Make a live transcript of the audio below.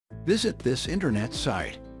Visit this internet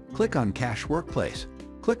site. Click on Cash Workplace.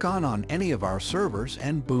 Click on any of our servers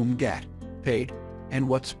and boom, get paid. And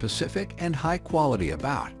what's specific and high quality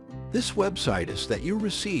about this website is that you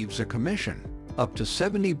receives a commission up to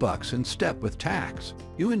 $70 in step with tax.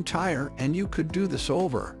 You entire and you could do this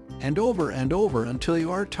over and over and over until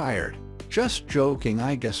you are tired. Just joking,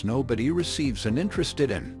 I guess nobody receives an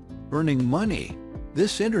interested in earning money.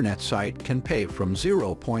 This internet site can pay from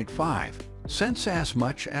 0.5 cents as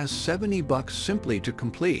much as $70 simply to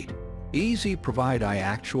complete. Easy provide. I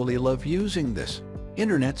actually love using this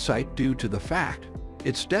internet site due to the fact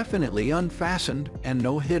it's definitely unfastened and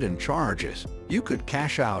no hidden charges. You could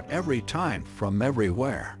cash out every time from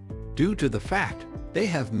everywhere. Due to the fact they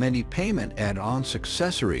have many payment add-ons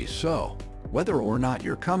accessories, so whether or not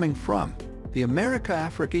you're coming from the America,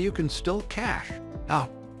 Africa, you can still cash out.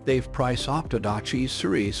 They've price optodachi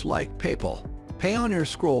series like PayPal, Pay on your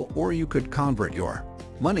scroll, or you could convert your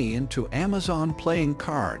money into Amazon playing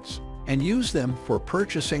cards and use them for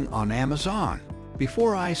purchasing on Amazon.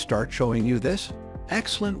 Before I start showing you this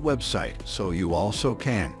excellent website so you also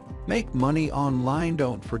can make money online,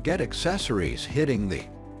 don't forget accessories hitting the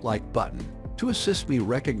like button to assist me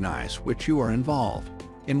recognize which you are involved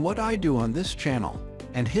in what I do on this channel,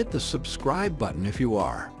 and hit the subscribe button if you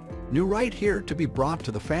are new right here to be brought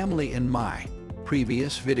to the family. In my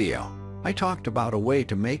previous video, I talked about a way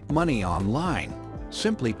to make money online,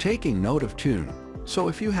 simply taking note of tune. So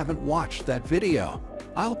if you haven't watched that video,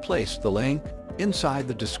 I'll place the link inside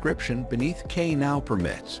the description beneath. Now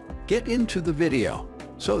permits get into the video.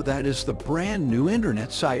 So that is the brand new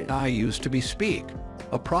internet site I used to be speak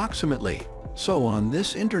approximately. So on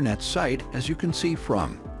this internet site, as you can see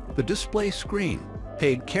from the display screen,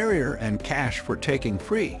 paid carrier and cash for taking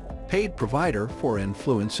free, paid provider for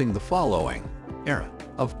influencing the following era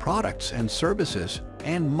of products and services,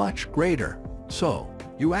 and much greater. So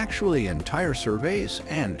you actually entire surveys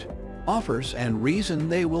and offers, and reason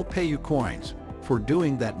they will pay you coins for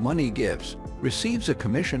doing that. Money gives receives a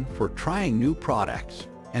commission for trying new products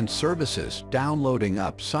and services, downloading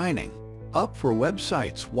up, signing up for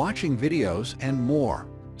websites, watching videos, and more.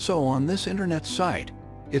 So on this internet site,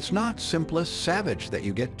 it's not simplest savage that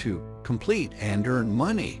you get to complete and earn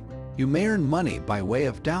money. You may earn money by way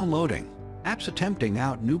of downloading apps, attempting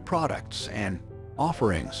out new products and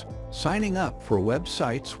offerings, signing up for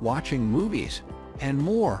websites, watching movies, and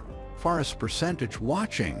more. Far as percentage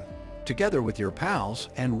watching together with your pals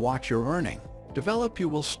and watch your earning develop, you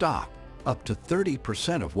will stop up to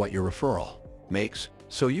 30% of what your referral makes,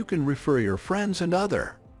 so you can refer your friends and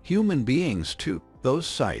other human beings to those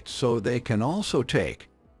sites so they can also take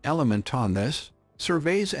element on this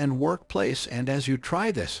surveys and workplace. And as you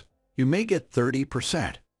try this, you may get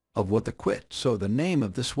 30% of what the quit. So the name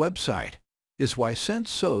of this website is why since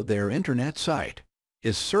so their internet site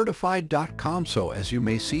is certified.com. So as you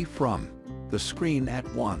may see from the screen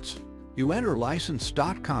at once, you enter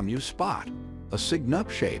license.com, you spot a sign-up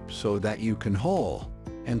shape so that you can hold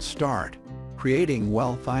and start creating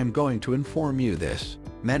wealth. I'm going to inform you this,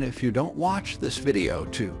 man, if you don't watch this video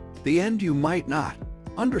to the end, you might not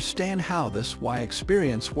understand how this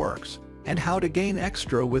experience works and how to gain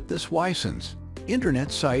extra with this license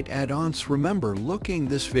internet site add-ons. Remember looking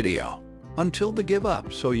this video until the give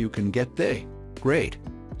up so you can get the great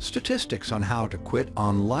statistics on how to quit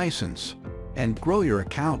on license and grow your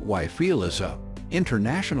account. Why feel is a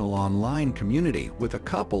international online community with a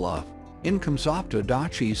couple of incomes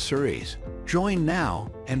optodachi series. Join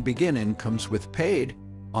now and begin incomes with paid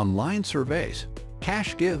online surveys,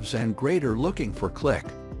 cash gives, and greater. Looking for click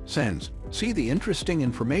sends. See the interesting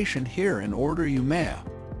information here in order you may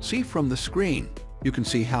see from the screen. You can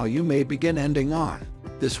see how you may begin ending on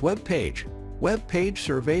this web page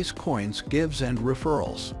surveys, coins, gives, and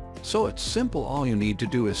referrals. So it's simple. All you need to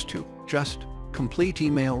do is to just complete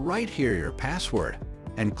email right here your password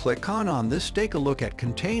and click on this. Take a look at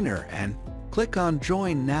container and click on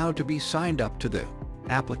join now to be signed up to the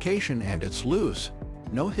application, and it's loose,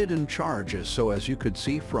 no hidden charges. So as you could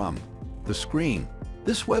see from the screen,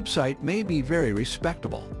 this website may be very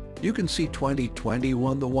respectable. You can see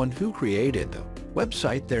 2021, the one who created the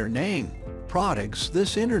website, their name, products.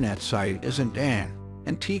 This internet site isn't an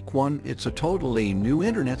antique one, it's a totally new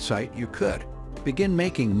internet site. You could begin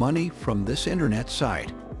making money from this internet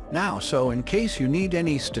site now. So in case you need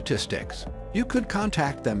any statistics, you could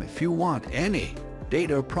contact them if you want any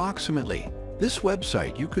data. Approximately this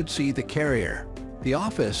website, you could see the carrier, the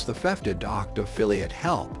office, the thefted docked, affiliate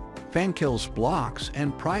help, fan kills, blocks,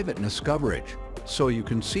 and privateness coverage. So you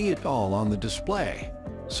can see it all on the display.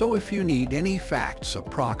 So if you need any facts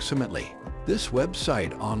approximately this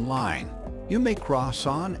website online, you may cross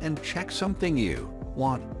on and check something you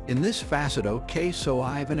want in this facet. Okay, so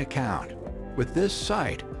I've an account with this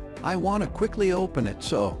site. I want to quickly open it,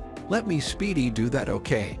 so let me speedy do that.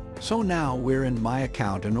 Okay, so now we're in my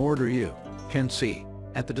account. In order you can see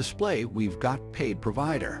at the display we've got paid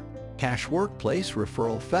provider, cash workplace,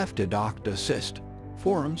 referral, theft, deduct, assist,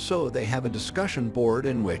 forums. So they have a discussion board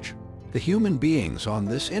in which the human beings on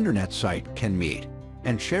this internet site can meet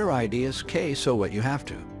and share ideas. Okay, so what you have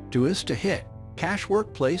to do is to hit cash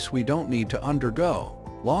workplace. We don't need to undergo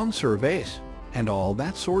long surveys and all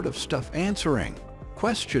that sort of stuff answering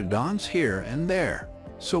questions here and there.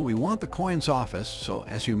 So we want the coins office. So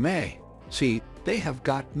as you may see, they have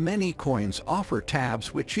got many coins offer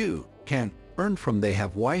tabs which you can earn from. They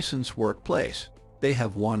have license workplace. They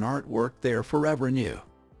have one artwork there, Forever New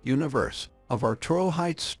Universe of Arturo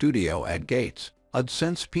Heights Studio at Gates,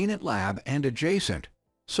 AdSense Peanut Lab and adjacent.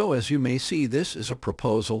 So as you may see, this is a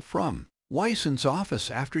proposal from license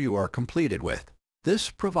office. After you are completed with this,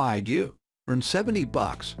 provide you earn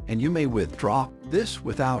 $70 and you may withdraw this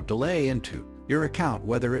without delay into your account,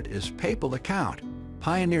 whether it is PayPal account,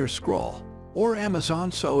 Pioneer Scroll, or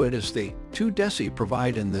Amazon. So it is the two Desi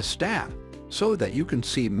provide in this tab so that you can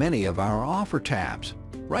see many of our offer tabs.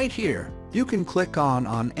 Right here, you can click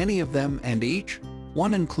on any of them, and each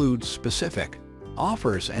one includes specific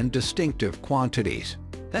offers and distinctive quantities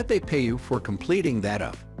that they pay you for completing that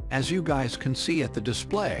of. As you guys can see at the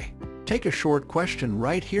display, take a short question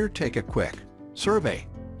right here, take a quick survey,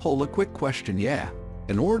 hold a quick question, yeah.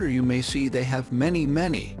 In order you may see they have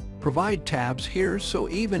many provide tabs here, so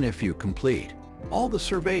even if you complete all the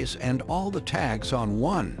surveys and all the tags on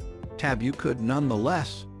one tab, you could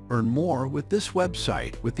nonetheless earn more with this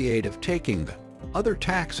website with the aid of taking the other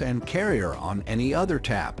tax and carrier on any other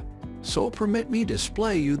tab. So permit me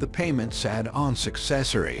display you the payments add-ons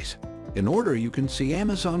accessories. In order you can see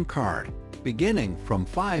Amazon card beginning from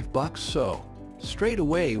 $5, so straight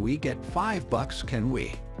away we get $5. Can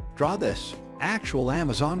we draw this actual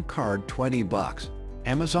Amazon card? $20.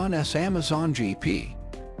 Amazon S, Amazon GP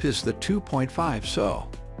is the 2.5. So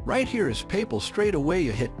right here is PayPal. Straight away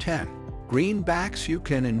you hit 10 greenbacks. You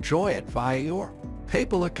can enjoy it via your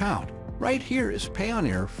PayPal account. Right here is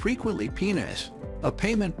Pioneer. Frequently PNAS, a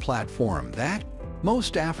payment platform that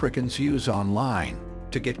most Africans use online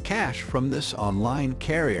to get cash from this online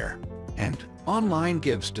carrier and online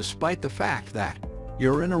gives. Despite the fact that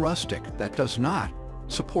you're in a rustic that does not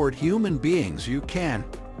support human beings, you can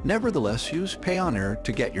nevertheless use Pioneer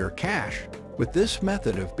to get your cash with this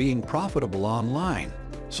method of being profitable online.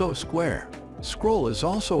 So Square Scroll is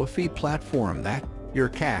also a fee platform that your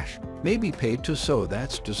cash may be paid to, so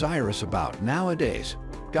that's desirous about nowadays.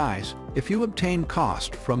 Guys, if you obtain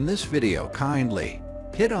cost from this video, kindly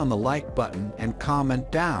hit on the like button and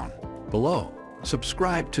comment down below.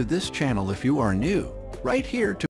 Subscribe to this channel if you are new. Right here to